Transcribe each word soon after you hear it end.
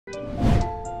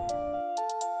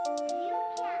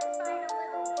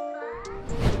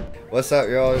What's up,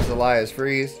 y'all? It's Elias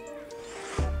Freeze.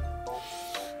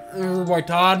 We're boy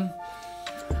Todd,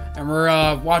 and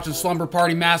we're watching Slumber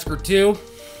Party Massacre 2.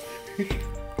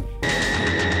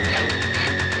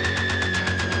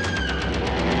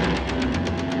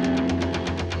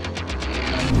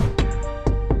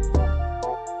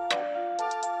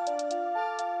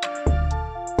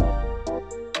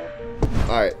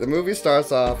 Alright, the movie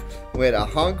starts off with a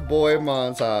hunk boy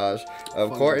montage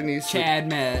of Courtney's Chad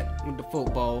Matt with the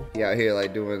football. Yeah, here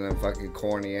like doing them fucking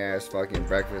corny ass fucking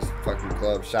breakfast fucking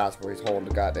club shots where he's holding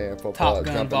the goddamn football. Top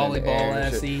Gun volleyball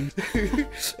ass scene.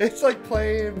 It's like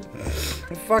playing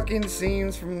fucking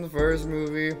scenes from the first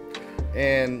movie.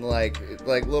 And like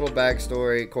little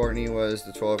backstory, Courtney was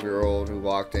the 12-year-old who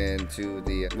walked into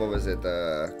the,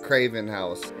 the Craven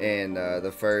house in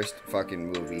the first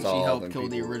fucking movie. She helped kill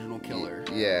the original killer.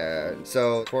 Yeah.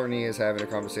 So Courtney is having a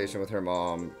conversation with her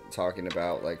mom, talking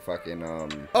about like fucking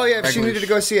oh yeah, she needed to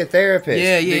go see a therapist.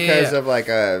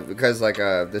 Because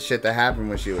of the shit that happened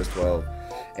when she was 12.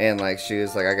 And like she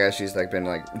was like, I guess she's like been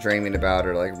like dreaming about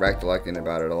it, like recollecting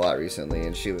about it a lot recently.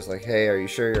 And she was like, hey, are you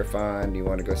sure you're fine? Do you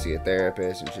want to go see a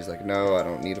therapist? And she's like, no, I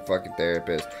don't need a fucking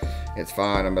therapist. It's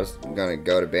fine. I'm just gonna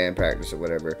go to band practice or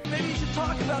whatever. Maybe you should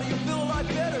talk about it. You'll feel a lot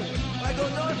better. I go,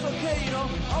 no, it's okay. You know,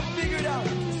 I'll figure it out.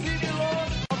 Just leave me alone.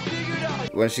 I'll figure it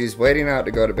out. When she's waiting out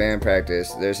to go to band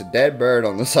practice, there's a dead bird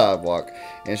on the sidewalk,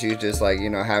 and she's just like, you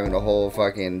know, having a whole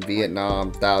fucking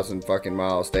Vietnam 1,000 fucking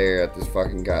mile stare at this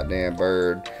fucking goddamn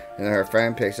bird. And then her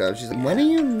friend picks up. She's like, what are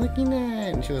you looking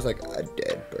at? And she was like, a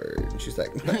dead bird. And she's like,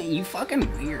 you fucking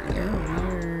weird.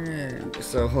 You're weird.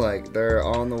 So like they're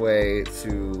on the way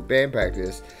to band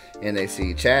practice, and they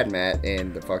see Chad Matt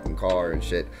in the fucking car and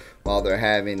shit, while they're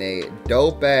having a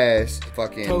dope ass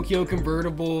fucking Tokyo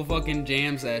convertible fucking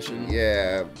jam session.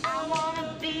 Yeah. I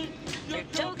wanna be your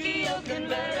Tokyo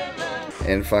convertible.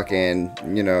 And fucking,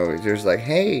 you know, there's like,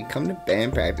 hey, come to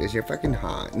band practice, you're fucking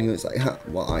hot. And he was like, huh,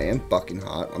 well, I am fucking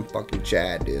hot. I'm fucking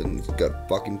Chad, dude. Let's go to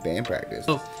fucking band practice.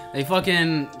 So they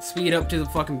fucking speed up to the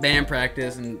fucking band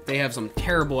practice, and they have some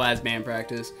terrible ass band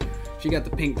practice. She got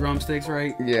the pink drumsticks,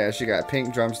 right? Yeah, she got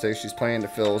pink drumsticks. She's playing the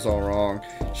fills all wrong.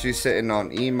 She's sitting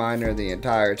on E minor the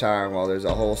entire time while there's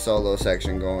a whole solo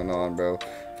section going on, bro.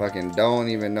 Fucking don't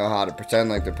even know how to pretend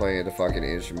like they're playing the fucking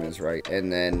instruments right.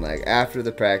 And then like after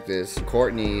the practice,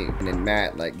 Courtney and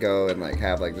Matt like go and like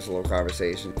have like this little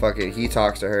conversation. Fucking he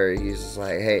talks to her. He's just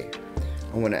like, hey,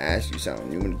 I want to ask you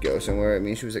something. You want to go somewhere with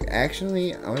me? She was like,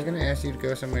 actually, I was gonna ask you to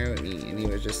go somewhere with me. And he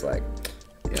was just like,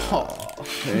 yeah.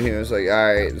 And he was like,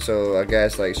 alright. So I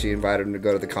guess like she invited him to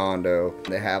go to the condo.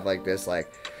 They have like this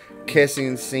like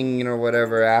kissing scene or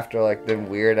whatever after like them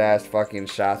weird ass fucking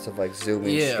shots of like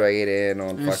zooming straight in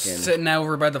on fucking sitting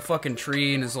over by the fucking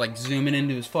tree and is like zooming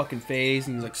into his fucking face,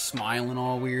 and he's like smiling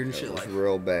all weird and shit. Like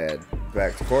real bad.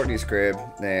 Back to Courtney's crib,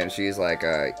 and she's like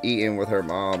eating with her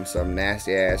mom some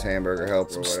nasty ass hamburger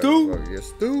helper or whatever.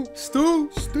 Stew.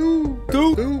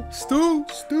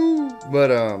 But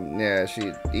yeah,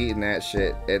 she's eating that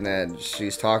shit, and then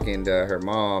she's talking to her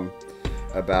mom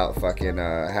about fucking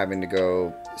having to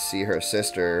go see her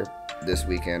sister this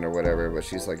weekend or whatever, but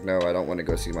she's like, no, I don't want to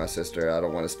go see my sister. I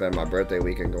don't want to spend my birthday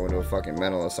weekend going to a fucking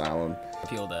mental asylum. I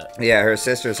feel that. Yeah, her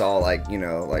sister's all like, you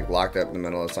know, like locked up in the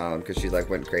mental asylum because she like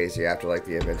went crazy after like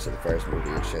the events of the first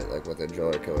movie and shit, like with the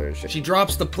driller killer and shit. She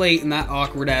drops the plate in that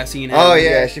awkward ass scene. Oh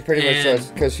yeah, she pretty much does,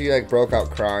 because she like broke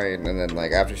out crying, and then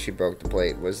like after she broke the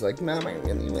plate was like, Mom, I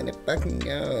really want to fucking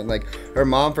go, and like her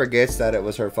mom forgets that it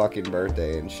was her fucking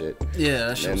birthday and shit. Yeah,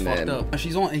 that shit was fucked up.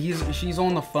 She's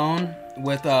on the phone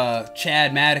with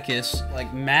Chad Matticus,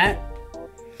 like Matt,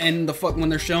 and when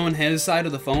they're showing his side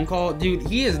of the phone call, dude,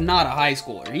 he is not a high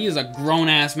schooler. He is a grown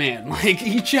ass man. Like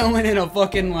he's chilling in a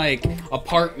fucking like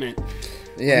apartment.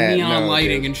 Yeah, neon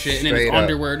lighting, dude, and shit, and in his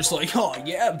underwear, just like, oh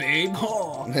yeah, babe.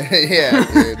 Oh. Yeah,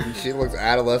 dude. She looks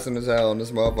adolescent as hell, and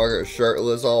this motherfucker is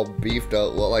shirtless, all beefed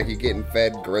up, look like he's getting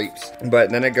fed grapes. But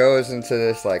then it goes into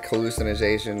this like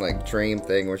hallucination, like dream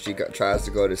thing where she tries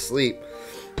to go to sleep.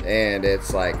 And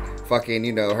it's like fucking,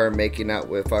 you know, her making out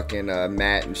with fucking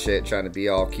Matt and shit, trying to be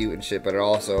all cute and shit, but it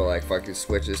also like fucking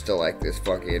switches to like this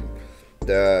fucking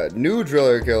the new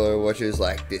driller killer, which is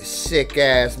like this sick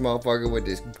ass motherfucker with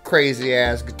this crazy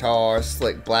ass guitar,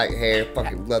 slick black hair,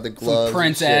 fucking leather gloves, some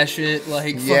Prince ass shit,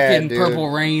 like fucking dude. Purple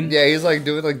Rain. Yeah, he's like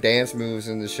doing like dance moves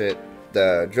and the shit.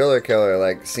 The driller killer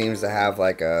like seems to have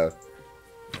like a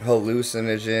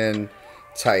hallucinogen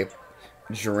type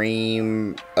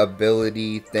dream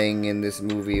ability thing in this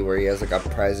movie where he has like a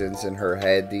presence in her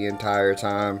head the entire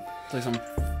time. Like some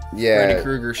yeah, Freddy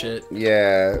Krueger shit.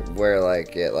 Yeah, where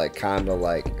like it like kind of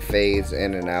like fades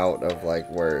in and out of like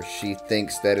where she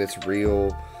thinks that it's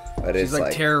real, But She's it's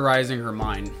like terrorizing her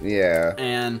mind. Yeah.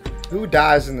 And who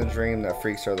dies in the dream that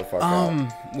freaks her the fuck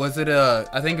out? Was it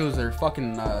I think it was her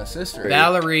fucking sister.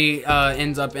 Valerie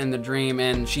ends up in the dream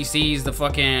and she sees the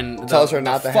fucking tells her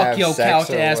not to have fuck yo sex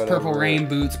couch or ass whatever. Purple Rain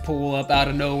boots pull up out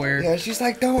of nowhere. Yeah, she's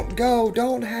like,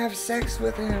 don't have sex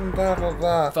with him, blah blah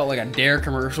blah. Felt like a Dare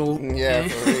commercial. Yeah,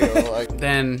 for real. Like,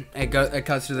 then it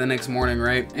cuts to the next morning,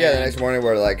 right? yeah, the next morning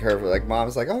where like her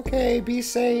mom's like, okay, be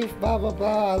safe, blah blah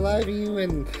blah, I love you,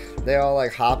 and they all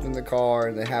like hop in the car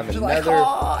and they have another like,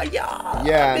 oh,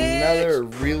 yeah, another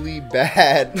really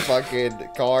bad fucking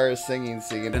car singing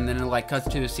scene. And then it like cuts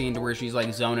to a scene to where she's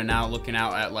like zoning out, looking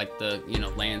out at like the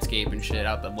landscape and shit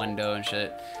out the window and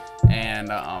shit. And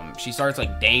she starts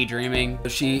like daydreaming.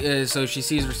 She sees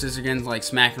her sister again like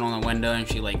smacking on the window, and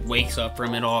she like wakes up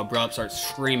from it all abrupt, starts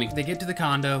screaming. They get to the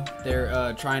condo.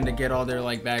 They're trying to get all their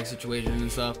like bag situations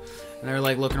and stuff. And they're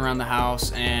like looking around the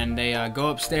house, and they go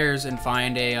upstairs and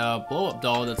find a blow-up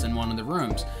doll that's in one of the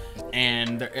rooms.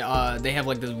 And they have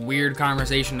like this weird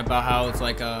conversation about how it's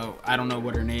like I don't know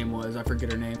what her name was. I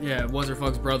forget her name. Yeah, it was her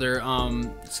fuck's brother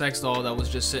sex doll that was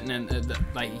just sitting in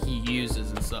like he uses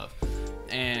and stuff.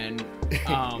 And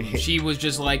she was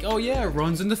just like, oh yeah, it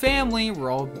runs in the family.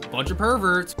 We're all a bunch of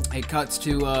perverts. It cuts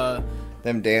to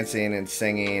them dancing and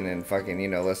singing and fucking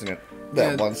listening to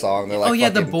that one song. They're like, oh yeah,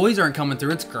 the boys aren't coming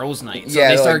through. It's girls' night. So yeah,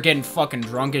 they start like, getting fucking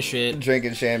drunk as shit,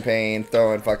 drinking champagne,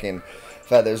 throwing fucking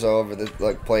feathers all over the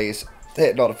like place,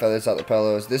 hitting all the feathers out the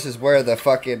pillows. This is where the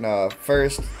fucking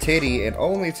first titty and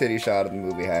only titty shot of the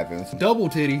movie happens. Double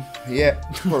titty. Yeah,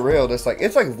 for real. Just like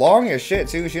it's like long as shit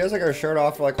too. She has like her shirt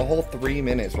off for like a whole 3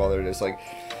 minutes while they're just like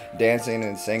dancing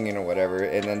and singing or whatever,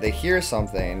 and then they hear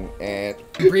something, and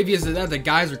previous to that, the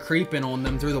guys are creeping on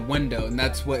them through the window, and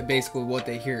that's basically what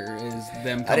they hear is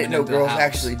them coming. I didn't know into the girls house.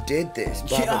 actually did this.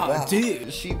 Blah, Yeah, blah, blah.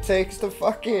 dude. She takes the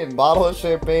fucking bottle of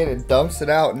champagne and dumps it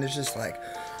out, and it's just like,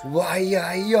 why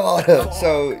yada.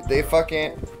 So they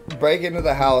fucking break into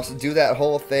the house, do that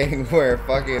whole thing where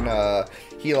fucking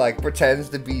he like pretends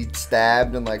to be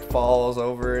stabbed and like falls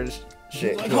over and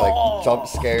shit, like, to, like "Oh." jump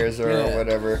scares her Yeah. or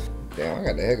whatever. Damn, I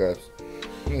got the hiccups.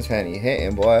 He's penny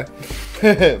hitting, boy.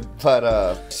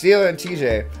 But Steele and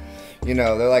TJ,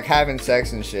 they're like having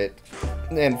sex and shit.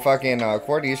 And fucking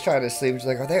Courtney's trying to sleep. She's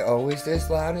like, are they always this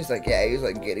loud? And he's like, yeah, he's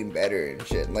like getting better and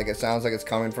shit. And like it sounds like it's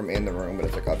coming from in the room, but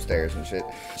it's like upstairs and shit.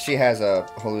 She has a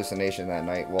hallucination that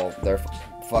night while they're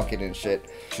fucking and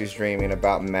shit. She's dreaming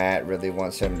about Matt, really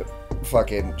wants him to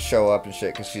fucking show up and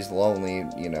shit because she's lonely.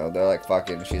 They're like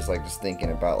fucking. She's like just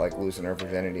thinking about like losing her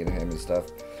virginity to him and stuff.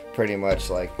 Pretty much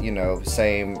like,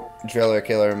 same driller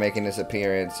killer making his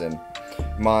appearance and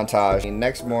montage.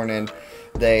 Next morning,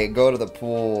 they go to the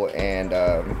pool and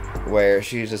where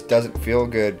she just doesn't feel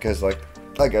good because like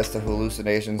I guess the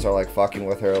hallucinations are like fucking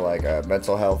with her like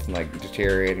mental health and like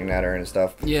deteriorating at her and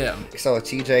stuff. Yeah. So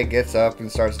TJ gets up and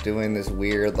starts doing this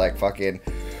weird like fucking,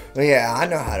 well, yeah, I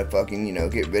know how to fucking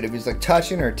get rid of it. He's like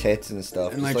touching her tits and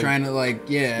stuff. And like trying to like,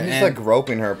 yeah. He's like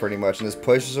groping her pretty much and just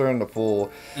pushes her in the pool.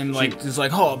 And like just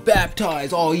like, oh,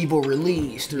 baptize, all evil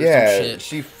released or some Yeah, shit.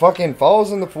 she fucking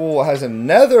falls in the pool, has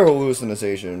another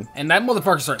hallucination. And that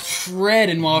motherfucker starts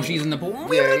shredding while she's in the pool.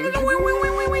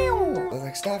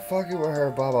 Like, stop fucking with her,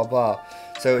 blah, blah, blah.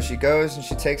 So she goes and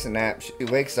she takes a nap. She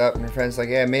wakes up and her friend's like,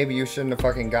 yeah, maybe you shouldn't have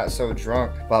fucking got so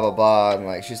drunk, blah, blah, blah. And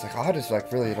like, she's like, oh, I just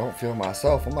like really don't feel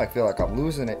myself. I'm like, feel like I'm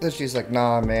losing it. So she's like,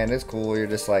 nah, man, it's cool. You're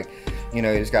just like, you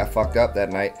just got fucked up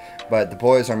that night. But the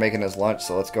boys are making us lunch,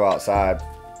 so let's go outside.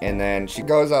 And then she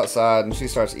goes outside and she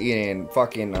starts eating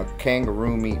fucking a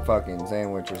kangaroo meat fucking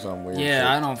sandwich or something weird. Yeah, shit.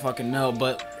 I don't fucking know.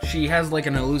 But she has like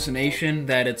an hallucination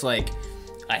that it's like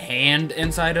a hand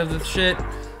inside of the shit.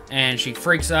 And she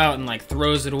freaks out and like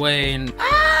throws it away and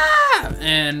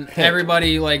and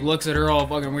everybody like looks at her all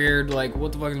fucking weird, like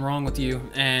what the fuck is wrong with you?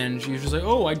 And she's just like,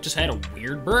 oh, I just had a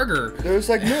weird burger. They're just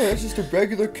like, no, that's just a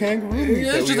regular kangaroo meat.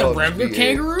 Yeah, it's just a regular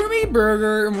kangaroo meat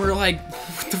burger, and we're like,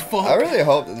 what the fuck? I really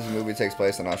hope that this movie takes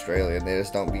place in Australia and they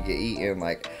just don't get eaten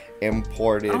like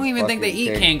imported. I don't even think they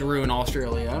fucking eat kangaroo in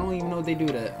Australia. I don't even know if they do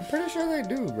that. I'm pretty sure they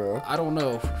do, bro. I don't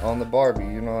know. On the Barbie,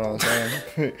 you know what I'm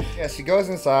saying? Yeah, she goes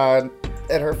inside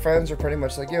and her friends are pretty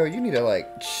much like, yo, you need to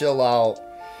like chill out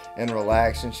and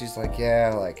relax. And she's like,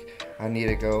 yeah, like I need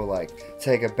to go like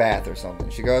take a bath or something.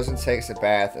 She goes and takes a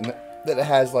bath, and that it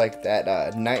has like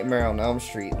that Nightmare on Elm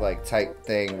Street like type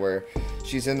thing where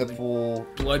she's in the pool,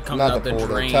 Blood comes not out the pool,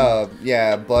 drain. tub.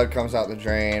 Yeah, blood comes out the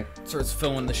drain. Starts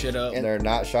filling the shit up. And they're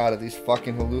not shot of these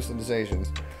fucking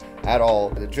hallucinations at all.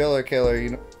 The driller killer,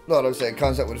 you know what I'm saying,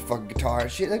 comes up with a fucking guitar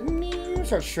and shit, like,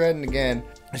 starts shredding again.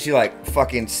 And she, like,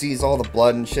 fucking sees all the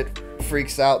blood and shit,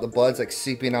 freaks out. The blood's, like,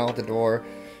 seeping out the door.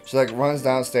 She like runs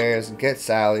downstairs and gets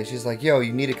Sally. She's like, yo,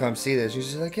 you need to come see this. She's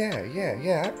just like, yeah,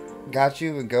 I got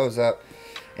you, and goes up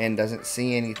and doesn't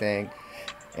see anything.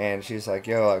 And she's like,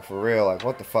 yo, like, for real, like,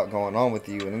 what the fuck going on with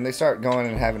you? And then they start going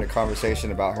and having a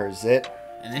conversation about her zit.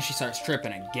 And then she starts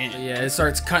tripping again. Yeah, it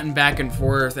starts cutting back and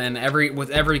forth, and with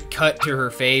every cut to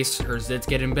her face, her zit's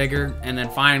getting bigger, and then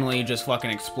finally it just fucking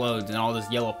explodes, and all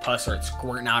this yellow pus starts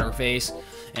squirting out her face,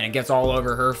 and it gets all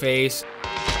over her face.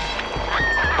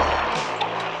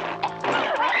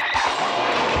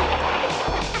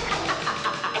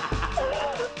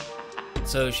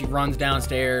 So she runs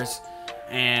downstairs,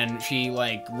 and she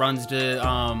like runs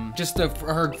to just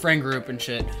her friend group and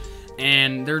shit,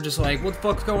 and they're just like, what the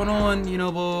fuck's going on, you know,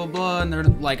 blah blah blah, and they're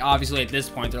like, obviously at this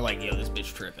point they're like, yo, this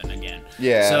bitch tripping again.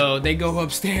 Yeah. So they go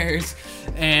upstairs,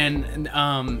 and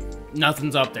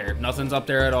nothing's up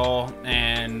there at all,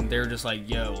 and they're just like,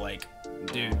 yo, like,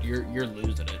 dude, you're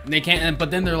losing it. And they can't,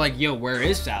 but then they're like, yo, where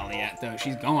is Sally at though?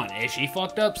 She's gone. Is she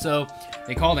fucked up? So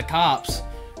they call the cops.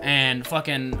 And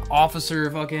fucking Officer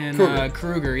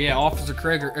Kruger, yeah, Officer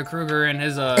Kruger and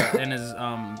his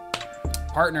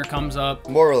partner comes up.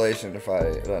 More relation to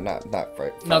Friday, not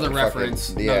Friday. Another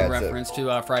reference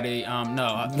to Friday.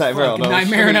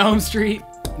 Nightmare on Elm Street.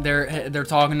 They're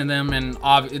talking to them, and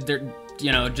they're,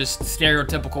 you know, just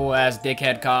stereotypical as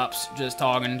dickhead cops, just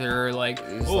talking to her like,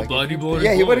 oh, like, buddy,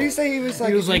 yeah, what did he say? He was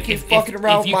like, if fucking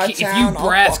around my town, if you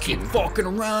brats keep fucking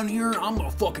around here, I'm gonna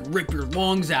fucking rip your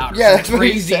lungs out. Yeah, that's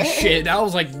crazy shit. I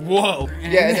was like, whoa.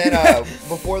 Yeah, and then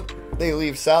before they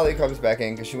leave, Sally comes back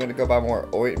in because she went to go buy more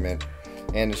ointment,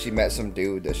 and she met some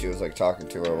dude that she was like talking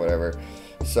to or whatever.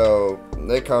 So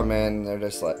they come in, they're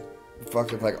just like,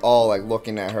 fucking like all like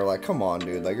looking at her like, come on,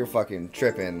 dude, like, you're fucking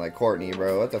tripping, like, Courtney,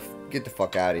 bro, get the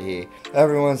fuck out of here.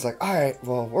 Everyone's like, all right,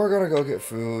 well, we're gonna go get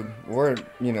food. We're,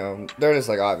 you know, they're just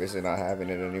like obviously not having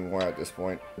it anymore at this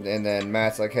point. And then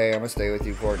Matt's like, hey, I'm gonna stay with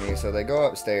you, Courtney. So they go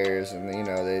upstairs, and you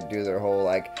know, they do their whole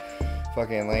like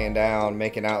fucking laying down,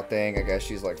 making out thing. I guess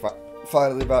she's like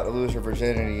finally about to lose her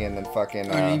virginity, and then fucking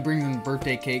and he brings in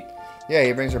birthday cake. Yeah,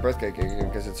 he brings her birthday cake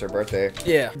because it's her birthday.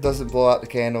 Yeah. Doesn't blow out the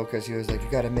candle because he was like, you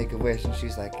gotta make a wish. And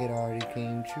she's like, it already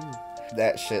came true.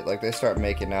 That shit, like, they start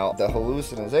making out. The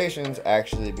hallucinations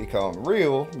actually become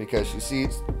real because she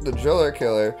sees the driller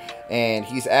killer, and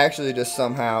he's actually just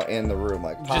somehow in the room,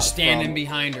 like, just standing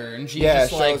behind her. And she's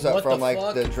just shows up what from, the like,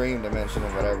 fuck? the dream dimension or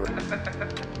whatever.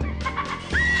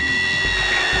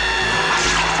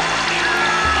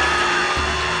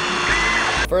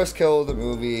 First kill of the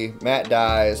movie, Matt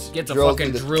dies. Gets a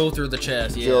fucking drill through the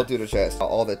chest. Yeah. Drill through the chest.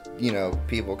 All the, you know,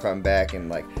 people come back, and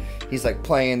like, he's like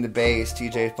playing the bass.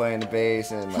 TJ's playing the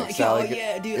bass, and like Sally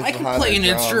dude, I can play an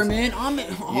instrument.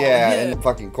 And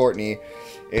fucking Courtney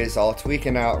is all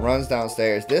tweaking out, runs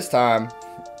downstairs. This time,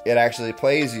 it actually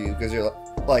plays you because you're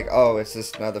like, oh, it's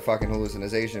just another fucking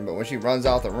hallucination. But when she runs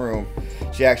out the room,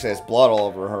 she actually has blood all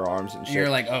over her arms and shit. You're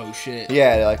like, oh shit.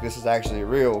 Yeah, like, this is actually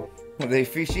real.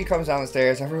 She comes down the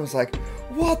stairs, everyone's like,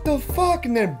 what the fuck?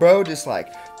 And then bro just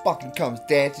like fucking comes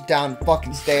dancing down the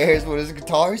fucking stairs with his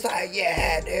guitar. He's like,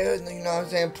 yeah, dude, you know what I'm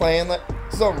saying, playing like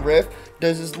some riff,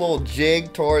 does this little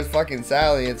jig towards fucking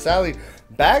Sally, and Sally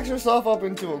backs herself up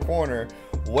into a corner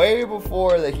way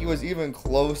before that he was even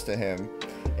close to him,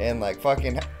 and like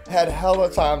fucking had hella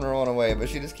time to run away, but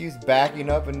she just keeps backing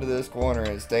up into this corner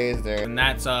and stays there. And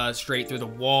that's straight through the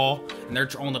wall, and they're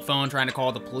on the phone trying to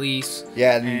call the police.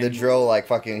 Yeah, and the drill, like,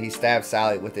 fucking, he stabs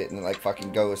Sally with it, and it, like,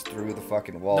 fucking goes through the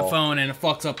fucking wall. The phone, and it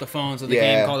fucks up the phone, so they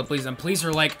can't call the police. And police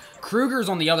are like, Kruger's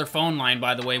on the other phone line,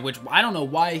 by the way, which I don't know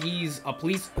why he's a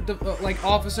police like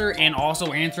officer and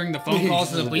also answering the phone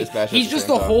calls to the police. He's just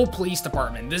the whole police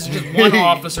department. This is just one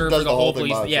officer for the whole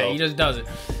police. Yeah, he just does it.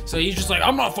 So he's just like,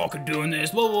 I'm not fucking doing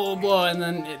this, blah blah blah, and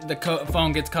then the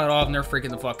phone gets cut off, and they're freaking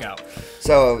the fuck out.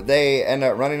 So they end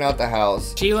up running out the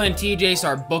house. Sheila and TJ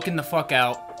start booking the fuck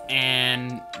out,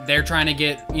 and they're trying to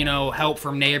get, you know, help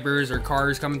from neighbors or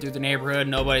cars coming through the neighborhood.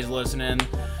 Nobody's listening.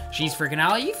 She's freaking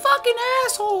out, you fucking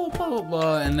asshole, blah, blah,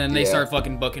 blah. And then they start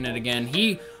fucking booking it again.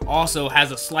 He also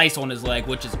has a slice on his leg,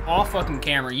 which is off fucking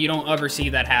camera. You don't ever see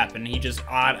that happen. He just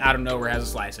out of nowhere has a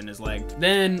slice in his leg.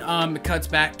 Then it cuts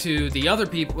back to the other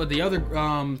people, the other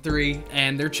three,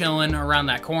 and they're chilling around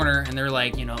that corner, and they're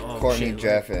like, you know, oh, Courtney, shit,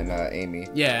 Jeff, and Amy.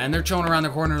 Yeah, and they're chilling around the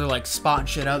corner. They're like spotting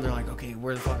shit out. They're like, okay,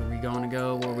 where the fuck are we going to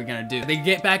go? What are we gonna do? They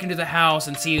get back into the house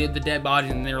and see the dead body,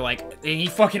 and they're like, and he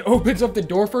fucking opens up the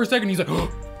door for a second. He's like,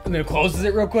 oh, and then closes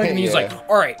it real quick, and he's like,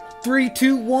 all right, 3,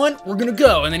 2, 1, we're gonna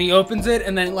go. And then he opens it,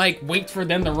 and then like waits for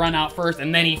them to run out first,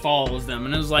 and then he follows them.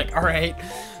 And it was like, all right.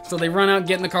 So they run out,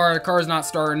 get in the car. The car's not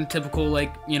starting. Typical,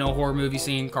 like, you know, horror movie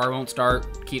scene. Car won't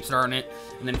start. Keep starting it.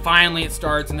 And then finally it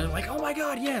starts, and they're like, oh my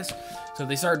god, yes. So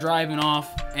they start driving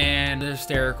off, and they're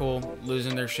hysterical,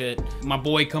 losing their shit. My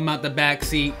boy come out the back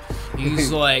seat. He's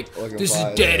like, this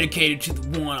is dedicated to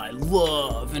the one I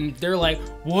love. And they're like,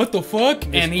 what the fuck?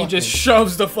 And he just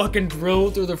shoves the fucking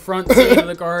drill through the front seat of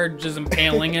the car, just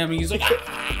impaling him. And he's like,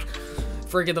 ah!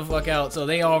 Freaking the fuck out. So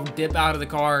they all dip out of the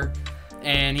car,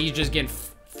 and he's just getting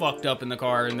fucked up in the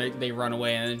car, and they run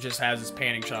away, and it just has this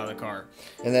panic shot of the car.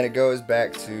 And then it goes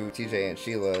back to TJ and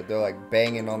Sheila. They're like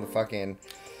banging on the fucking...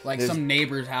 Like some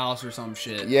neighbor's house or some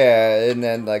shit. Yeah, and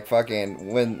then like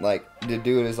fucking when like the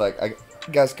dude is like, I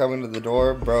guess coming to the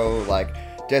door, bro, like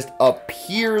just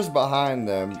appears behind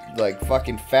them like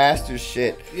fucking fast as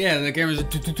shit. Yeah, the camera's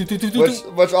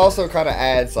which also kind of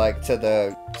adds like to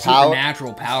the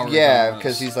supernatural power. Yeah,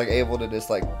 because he's like able to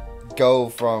just like go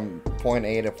from point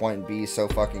A to point B so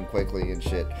fucking quickly and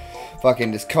shit.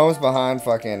 Fucking just comes behind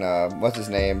fucking what's his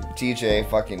name,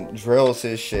 TJ, fucking drills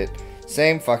his shit.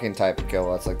 Same fucking type of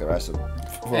kill. That's like the rest of them.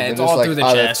 Yeah, it's all like through the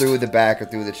chest. Through the back or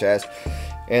through the chest.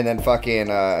 And then fucking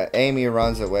Amy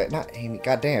runs away. Not Amy,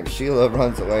 goddamn. Sheila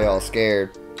runs away all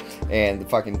scared. And the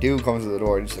fucking dude comes to the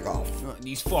door and he's like, oh,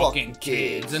 these fucking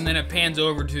kids. And then it pans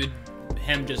over to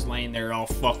him just laying there all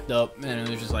fucked up. And it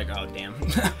was just like, oh, damn.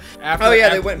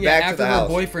 They went back to the house. After her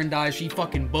boyfriend dies, she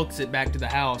fucking books it back to the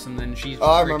house. And then she's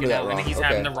I remember freaking that out. wrong. And he's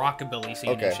having the rockabilly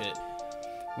scene and shit.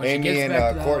 When Amy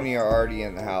and Courtney are already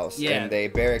in the house, yeah. And they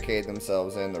barricade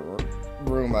themselves in the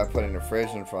room by putting a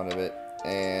fridge in front of it.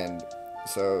 And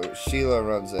so Sheila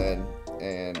runs in,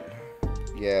 and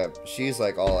yeah, she's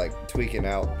like all like tweaking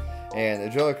out. And the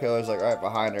driller killer's like right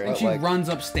behind her. And she like, runs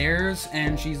upstairs,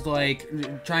 and she's like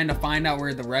trying to find out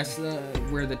where the rest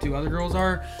of where the two other girls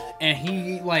are. And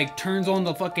he like turns on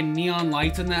the fucking neon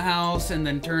lights in the house, and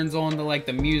then turns on the like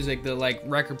the music, the like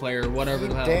record player or whatever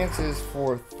the hell. Dances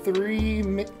for 3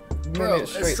 minutes straight.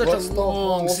 It's such Let's a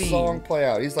long the whole scene. song play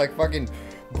out. He's like fucking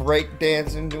break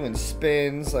dancing, doing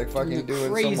spins, like fucking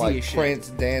doing some like shit. Prince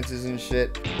dances and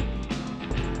shit.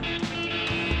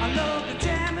 I love to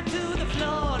jam it to the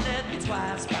floor, let me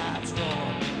twice spots roar.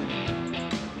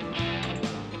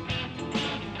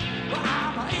 Well,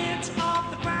 I'm an inch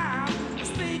off the ground, the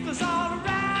speakers all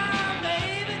around,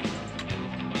 baby.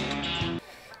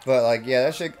 But like, yeah,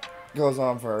 that shit goes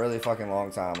on for a really fucking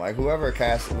long time. Like, whoever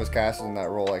was casted in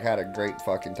that role, like, had a great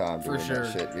fucking time doing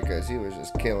that shit, because he was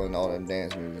just killing all them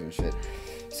dance moves and shit.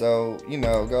 So, you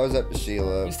know, goes up to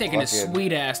Sheila. He's taking his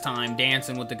sweet ass time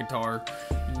dancing with the guitar.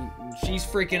 She's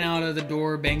freaking out of the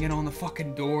door, banging on the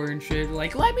fucking door and shit.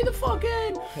 Like, let me the fuck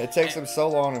in. It takes him so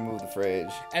long to move the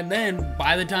fridge. And then,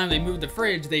 by the time they move the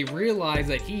fridge, they realize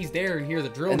that he's there and hear the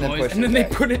drill And then noise. And then they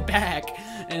put it back.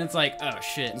 And it's like, oh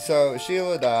shit. So,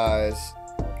 Sheila dies.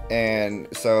 And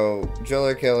so,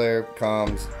 driller killer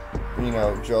comes, you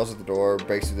know, drills at the door,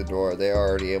 breaks through the door. They're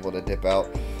already able to dip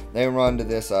out. They run to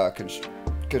this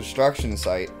construction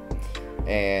site.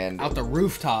 And out the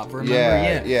rooftop, remember?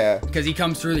 Yeah. Because he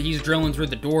comes through, he's drilling through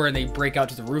the door, and they break out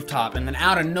to the rooftop, and then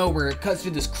out of nowhere, it cuts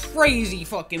to this crazy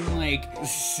fucking like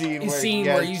scene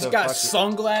where he's got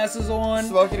sunglasses on,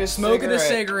 smoking a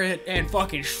cigarette, and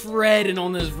fucking shredding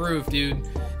on this roof, dude.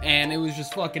 And it was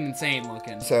just fucking insane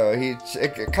looking. So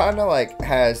it kind of like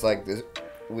has like this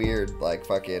weird like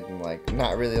fucking like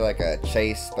not really like a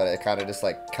chase, but it kind of just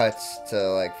like cuts to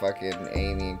like fucking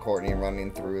Amy and Courtney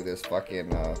running through this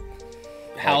fucking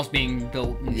house being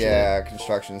built and shit.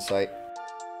 Construction site.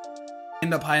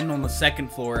 End up hiding on the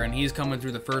second floor, and he's coming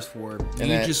through the first floor.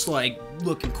 And he's just like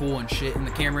looking cool and shit in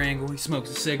the camera angle. He smokes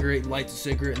a cigarette, he lights a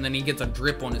cigarette, and then he gets a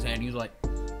drip on his hand. He's like,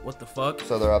 what the fuck?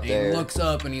 So they're up there. He looks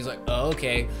up and he's like, oh,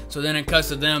 okay. So then it cuts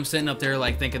to them sitting up there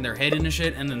like thinking they're hidden and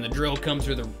shit, and then the drill comes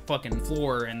through the fucking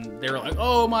floor, and they're like,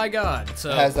 oh my god. So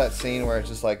it has that scene where it's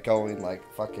just like going like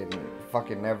fucking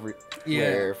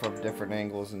everywhere from different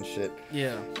angles and shit.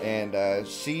 Yeah. And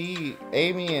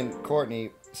Amy and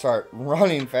Courtney start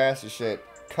running fast as shit.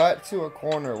 Cut to a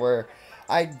corner where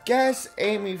I guess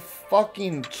Amy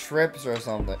fucking trips or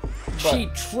something. She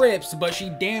trips, but she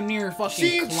damn near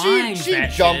fucking climbs she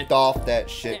that jumped shit. off that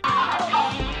shit.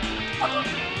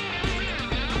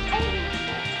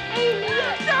 Amy,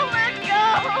 don't let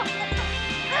go!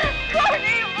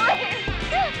 Courtney, please!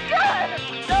 God,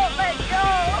 don't let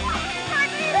go!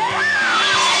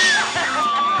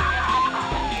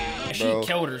 She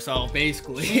killed herself,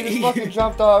 basically. She just fucking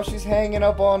jumped off. She's hanging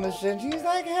up on the shit. She's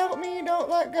like, help me, don't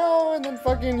let go. And then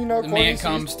fucking, you know, the man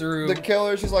comes through. The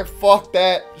killer, she's like, fuck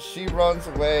that. She runs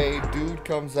away. Dude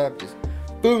comes up, just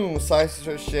boom, slices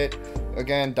her shit.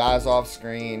 Again, dies off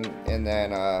screen. And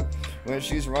then when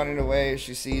she's running away,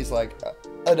 she sees like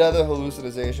another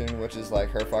hallucination, which is like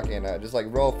her fucking just like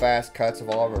real fast cuts of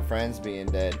all of her friends being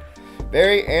dead.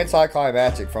 Very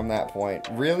anticlimactic from that point.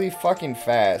 Really fucking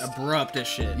fast. Abrupt as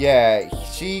shit. Yeah,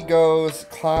 she goes,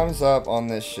 climbs up on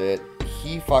this shit.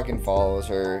 He fucking follows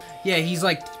her. Yeah, he's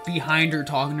like behind her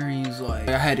talking to her. He's like,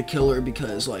 I had to kill her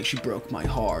because like she broke my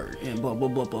heart and blah blah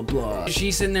blah blah blah.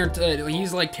 She's sitting there.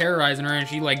 He's like terrorizing her, and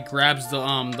she like grabs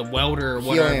the welder or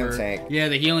whatever. Helium tank. Yeah,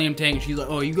 the helium tank. She's like,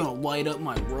 oh, you gonna light up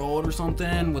my world or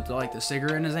something with like the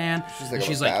cigarette in his hand?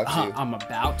 She's like, I'm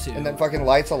about to. And then fucking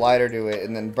lights a lighter to it,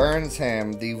 and then burns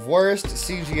him. The worst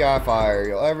CGI fire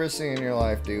you'll ever see in your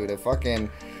life, dude. It fucking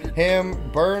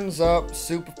him burns up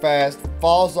super fast,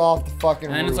 falls off the fucking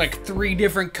roof. And it's like 3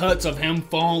 different cuts of him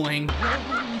falling.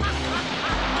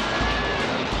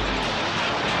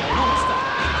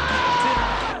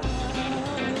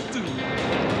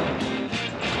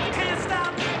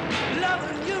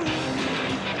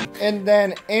 And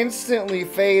then instantly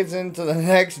fades into the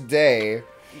next day.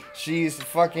 She's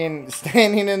fucking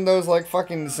standing in those like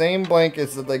fucking same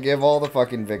blankets that they give all the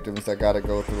fucking victims that gotta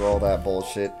go through all that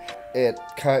bullshit. It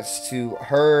cuts to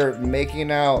her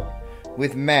making out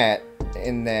with Matt,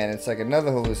 and then it's like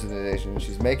another hallucination.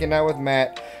 She's making out with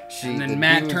Matt. And then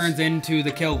Matt turns into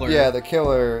the killer. Yeah, the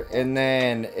killer. And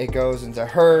then it goes into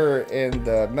her in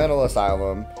the mental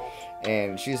asylum.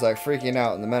 And she's like freaking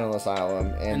out in the mental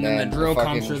asylum, and then the drill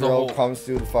comes through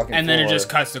the fucking and then floor. it just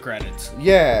cuts the credits.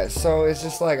 Yeah, so it's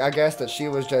just like, I guess that she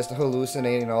was just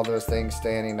hallucinating all those things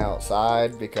standing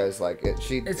outside, because like it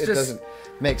doesn't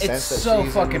make sense that so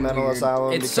she's in the mental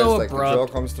asylum, it's because so like abrupt. the drill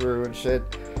comes through and shit.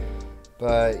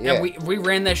 But yeah, and we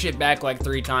ran that shit back like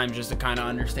 3 times just to kind of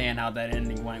understand how that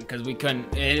ending went, because we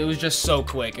couldn't. It was just so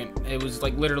quick, and it was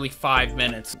like literally 5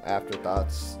 minutes.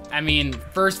 Afterthoughts. I mean,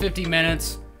 first 50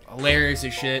 minutes. Hilarious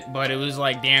as shit, but it was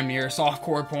like damn near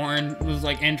softcore porn. It was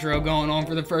like intro going on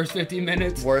for the first 50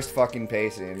 minutes. Worst fucking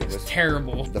pacing. It was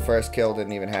terrible. The first kill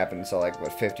didn't even happen until like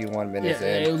what, 51 minutes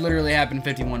in. It literally happened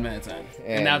 51 minutes in,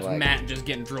 and that's like, Matt just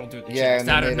getting drilled through the chest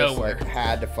out of nowhere. Just, like,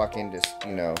 had to fucking just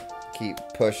keep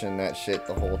pushing that shit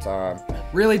the whole time.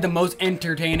 Really, the most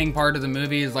entertaining part of the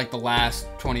movie is like the last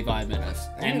 25 minutes,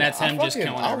 and that's him just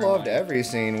killing everybody. I loved every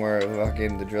scene where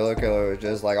fucking the driller killer was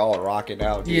just like all rocking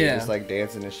out, dude, just like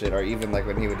dancing and shit, or even like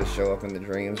when he would just show up in the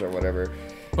dreams or whatever,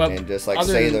 and just like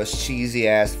say those cheesy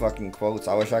ass fucking quotes.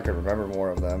 I wish I could remember more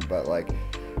of them, but like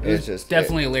it's just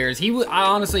definitely hilarious.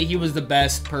 Honestly, he was the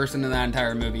best person in that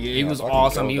entire movie. He was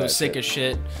awesome. He was sick as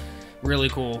shit. Really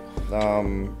cool.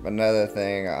 Another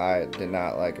thing I did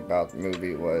not like about the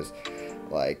movie was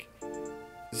like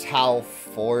how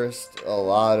forced a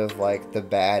lot of like the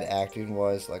bad acting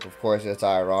was. Like, of course it's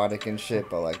ironic and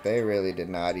shit, but like they really did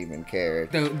not even care.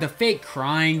 The fake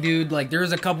crying, dude. Like there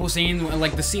was a couple scenes,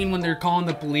 like the scene when they're calling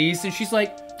the police and she's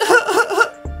like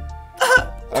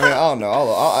I mean, I don't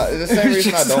know. The same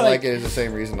reason I don't like it is the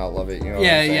same reason I love it. You know?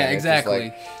 Yeah, yeah,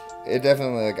 exactly. It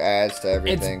definitely like adds to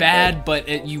everything. It's bad,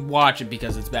 but you watch it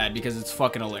because it's bad, because it's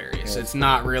fucking hilarious. Yeah. It's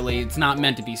not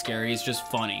meant to be scary. It's just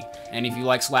funny. And if you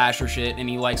like slasher shit and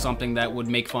you like something that would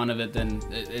make fun of it, then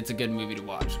it's a good movie to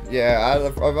watch. Yeah,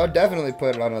 I'd definitely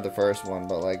put it under the first one,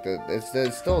 but like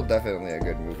it's still definitely a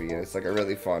good movie, and it's like a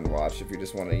really fun watch if you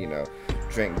just want to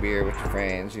drink beer with your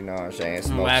friends, you know what I'm saying,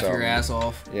 smoke laugh something. your ass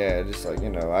off. Yeah, just like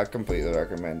I completely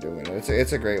recommend doing it.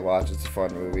 It's a great watch. It's a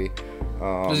fun movie.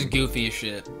 This is goofy as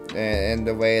shit. And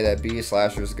the way that B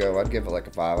slashers go, I'd give it like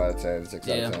a 5 out of 10, 6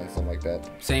 out of 10, something like that.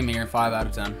 Same here, 5 out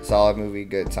of 10. Solid movie,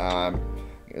 good time.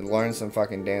 Learn some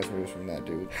fucking dance moves from that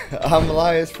dude. I'm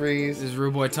Elias Freeze. This is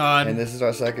Rude Boy Todd. And this is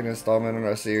our second installment in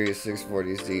our series,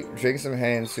 640s Deep. Drink some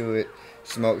hands to it,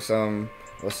 smoke some.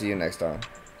 We'll see you next time.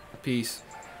 Peace.